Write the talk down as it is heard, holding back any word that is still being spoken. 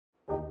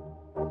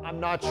I'm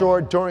not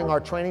sure during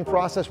our training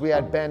process we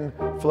had Ben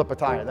flip a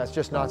tire. That's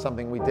just not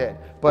something we did.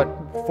 But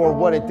for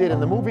what it did in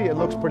the movie, it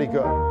looks pretty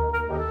good.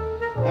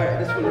 All right,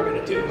 this is what we're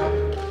gonna do.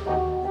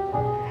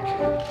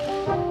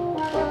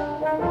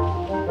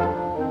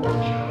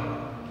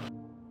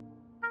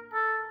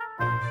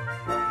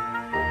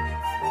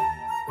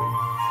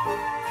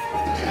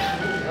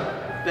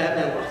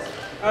 Batman lost.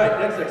 All right,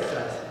 next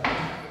exercise.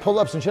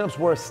 Pull-ups and chin-ups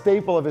were a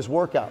staple of his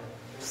workout.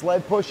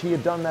 Sled push, he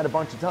had done that a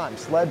bunch of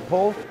times. Sled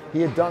pull,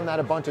 he had done that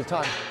a bunch of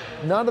times.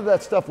 None of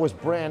that stuff was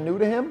brand new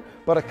to him,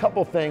 but a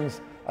couple things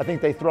I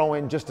think they throw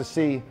in just to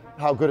see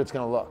how good it's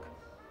gonna look.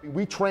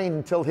 We trained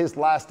until his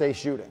last day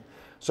shooting.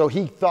 So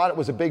he thought it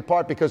was a big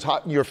part because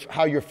how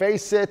your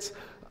face sits,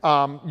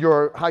 how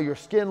your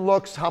skin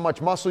looks, how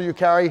much muscle you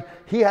carry.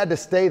 He had to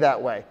stay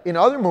that way. In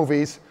other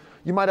movies,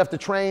 you might have to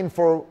train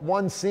for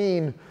one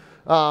scene.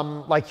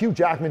 Like Hugh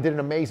Jackman did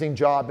an amazing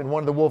job in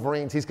one of the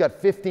Wolverines. He's got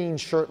 15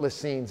 shirtless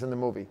scenes in the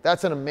movie.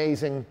 That's an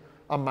amazing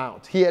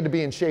amount. He had to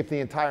be in shape the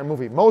entire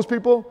movie. Most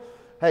people,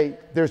 hey,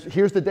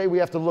 here's the day we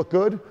have to look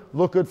good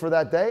for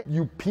that day.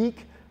 You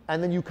peak,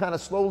 and then you kind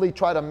of slowly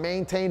try to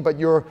maintain, but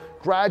you're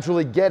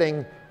gradually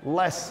getting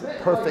less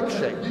perfect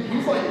shape.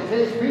 He's like a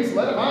cage beast,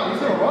 let him out,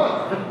 he's gonna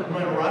run. I'm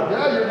gonna run?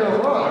 Yeah, you're gonna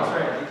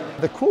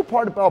run. The cool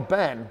part about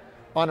Ben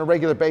on a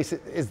regular basis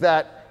is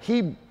that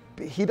he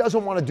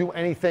doesn't want to do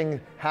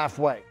anything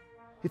halfway.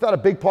 He thought a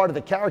big part of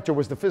the character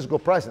was the physical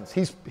presence.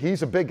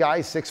 He's a big guy,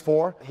 he's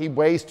 6'4". He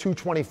weighs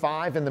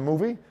 225 in the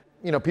movie.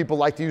 You know, people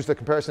like to use the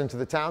comparison to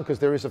The Town because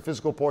there is a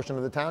physical portion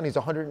of The Town. He's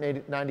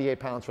 198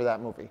 pounds for that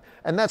movie.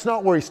 And that's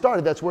not where he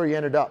started, that's where he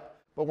ended up.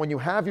 But when you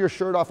have your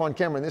shirt off on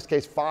camera, in this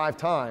case 5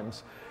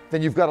 times,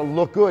 then you've got to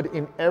look good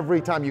in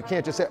every time. You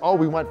can't just say, oh,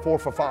 we went 4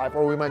 for 5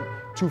 or we went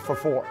 2 for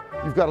 4.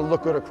 You've got to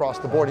look good across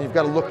the board and you've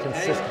got to look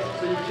consistent.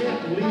 So you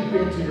can't leap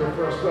into your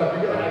first rep,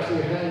 you got to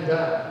actually hang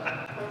down.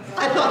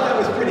 I thought that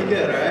was pretty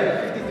good, all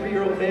right?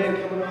 53-year-old man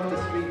coming on.